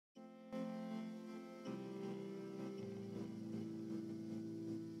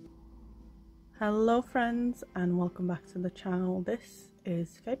Hello friends, and welcome back to the channel. This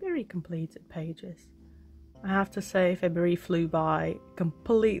is February completed pages. I have to say February flew by,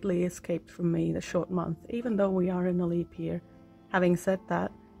 completely escaped from me the short month, even though we are in a leap year. Having said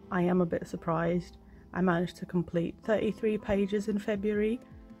that, I am a bit surprised. I managed to complete 33 pages in February,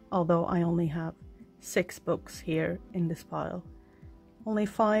 although I only have 6 books here in this pile. Only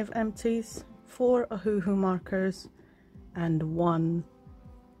 5 empties, 4 Ohuhu markers, and 1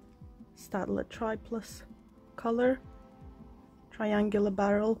 Staedtler Tri Plus color triangular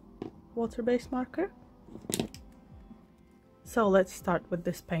barrel water-based marker. So let's start with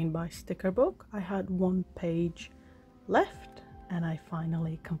this paint by sticker book. I had 1 page left and I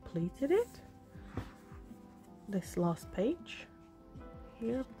finally completed it. This last page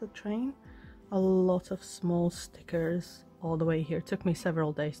here, the train, a lot of small stickers all the way here. It took me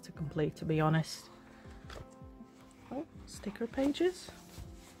several days to complete, to be honest. Oh, sticker pages.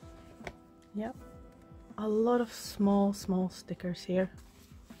 Yep, a lot of small stickers here.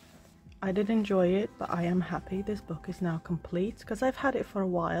 I did enjoy it, but I am happy this book is now complete because I've had it for a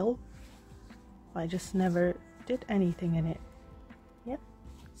while. I just never did anything in it. Yep,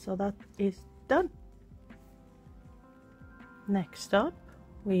 so that is done. Next up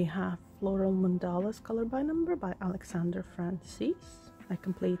we have Floral Mandalas Color by Number by Alexander Francis. I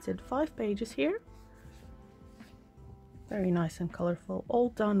completed 5 pages here. Very nice and colorful,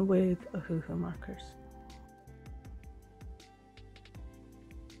 all done with Ohuhu markers.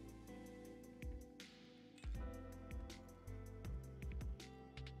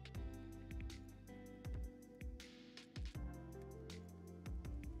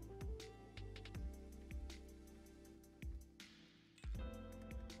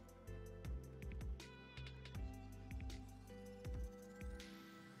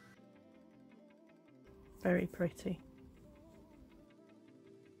 Very pretty.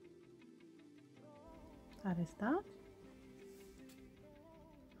 That is that.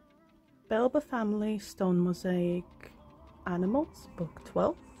 Belba Family Stone Mosaic Animals, book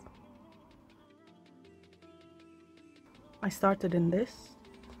 12. I started in this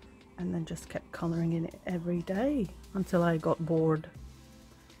and then just kept coloring in it every day until I got bored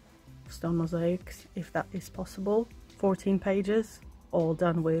of stone mosaics, if that is possible. 14 pages, all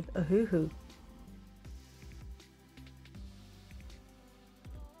done with Ohuhu.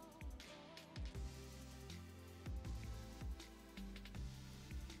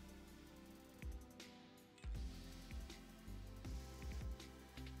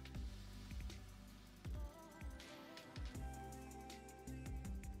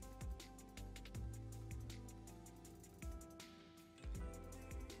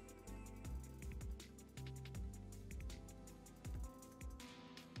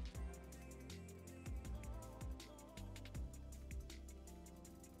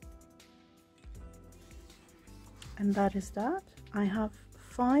 And that is that. I have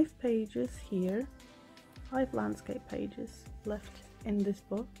 5 pages here, 5 landscape pages left in this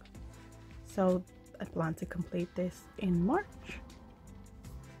book. So I plan to complete this in March.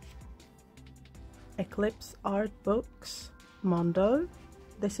 Eclipse Art Books, Mondo.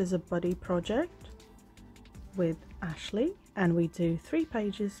 This is a buddy project with Ashley and we do 3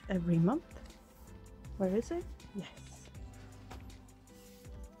 pages every month. Where is it? Yes.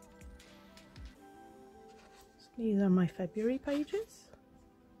 These are my February pages.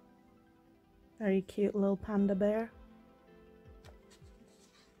 Very cute little panda bear.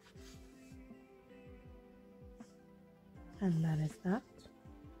 And that is that.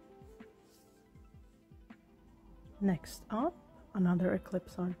 Next up, another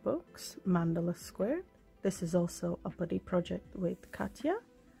Eclipse Art Books, Mandala Squared. This is also a buddy project with Katya.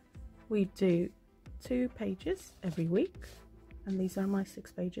 We do 2 pages every week, and these are my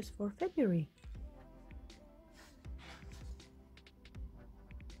 6 pages for February.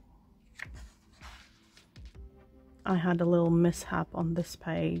 I had a little mishap on this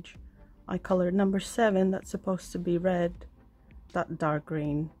page. I colored number 7, that's supposed to be red, that dark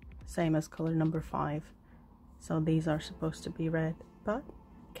green, same as color number 5. So these are supposed to be red, but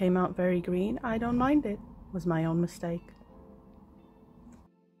came out very green. I don't mind it, was my own mistake.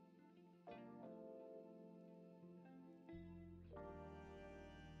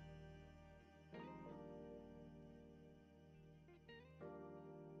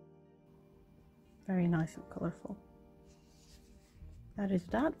 Very nice and colorful. That is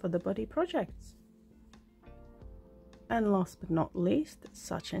that for the buddy projects. And last but not least,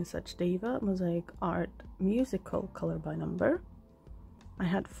 Such and Such Diva Mosaic Art Musical Color by Number. I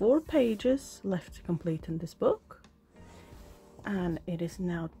had 4 pages left to complete in this book, and it is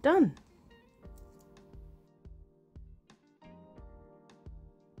now done.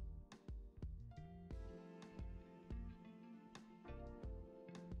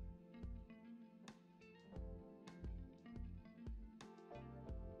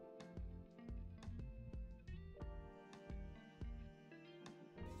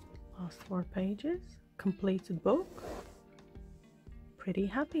 Last 4 pages, completed book. Pretty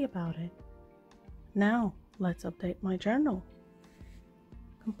happy about it. Now let's update my journal.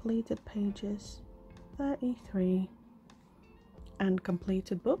 Completed pages 33 and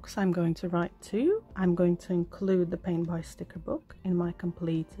completed books. I'm going to write 2. I'm going to include the paint by sticker book in my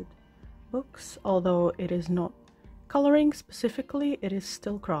completed books, although it is not coloring specifically, it is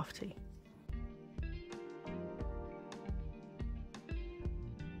still crafty.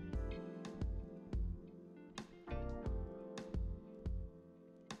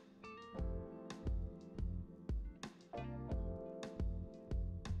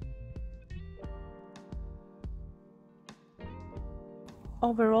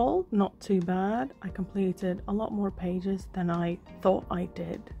 Overall, not too bad. I completed a lot more pages than I thought I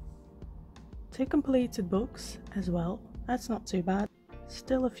did. 2 completed books as well. That's not too bad.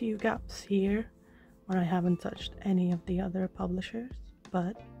 Still a few gaps here where I haven't touched any of the other publishers,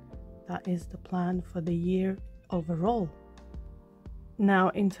 but that is the plan for the year overall. Now,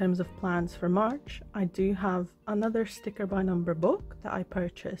 in terms of plans for March, I do have another sticker by number book that I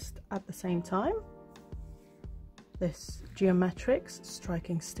purchased at the same time. This Geometrics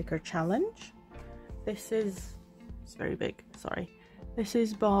Striking Sticker Challenge. It's very big, sorry. This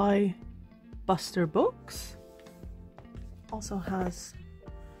is by Buster Books. Also has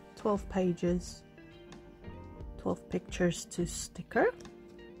 12 pages, 12 pictures to sticker.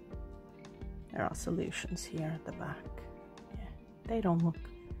 There are solutions here at the back. Yeah, they don't look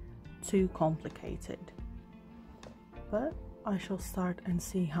too complicated, but I shall start and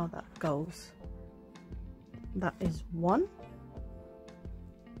see how that goes. That is 1.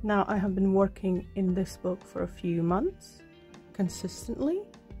 Now, I have been working in this book for a few months consistently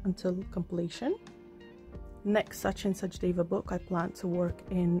until completion. Next Such and Such Diva book I plan to work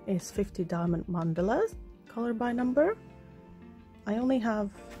in is 50 Diamond Mandalas, color by number. I only have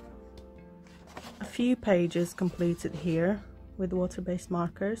a few pages completed here with water-based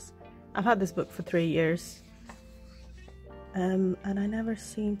markers. I've had this book for 3 years and I never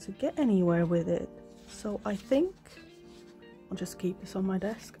seem to get anywhere with it. So I think I'll just keep this on my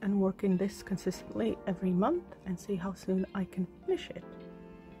desk and work in this consistently every month and see how soon I can finish it.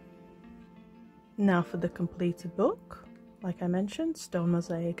 Now for the completed book, like I mentioned, Stone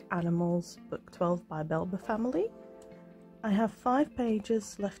Mosaic Animals, book 12 by Belba Family. I have 5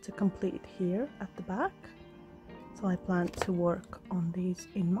 pages left to complete here at the back. So I plan to work on these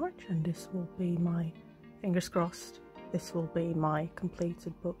in March, and this will be my, fingers crossed, this will be my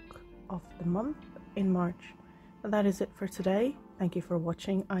completed book of the month in March. But that is it for today. Thank you for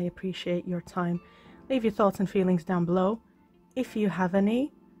watching. I appreciate your time. Leave your thoughts and feelings down below if you have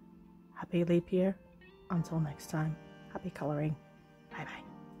any. Happy leap year. Until next time, happy coloring. Bye bye.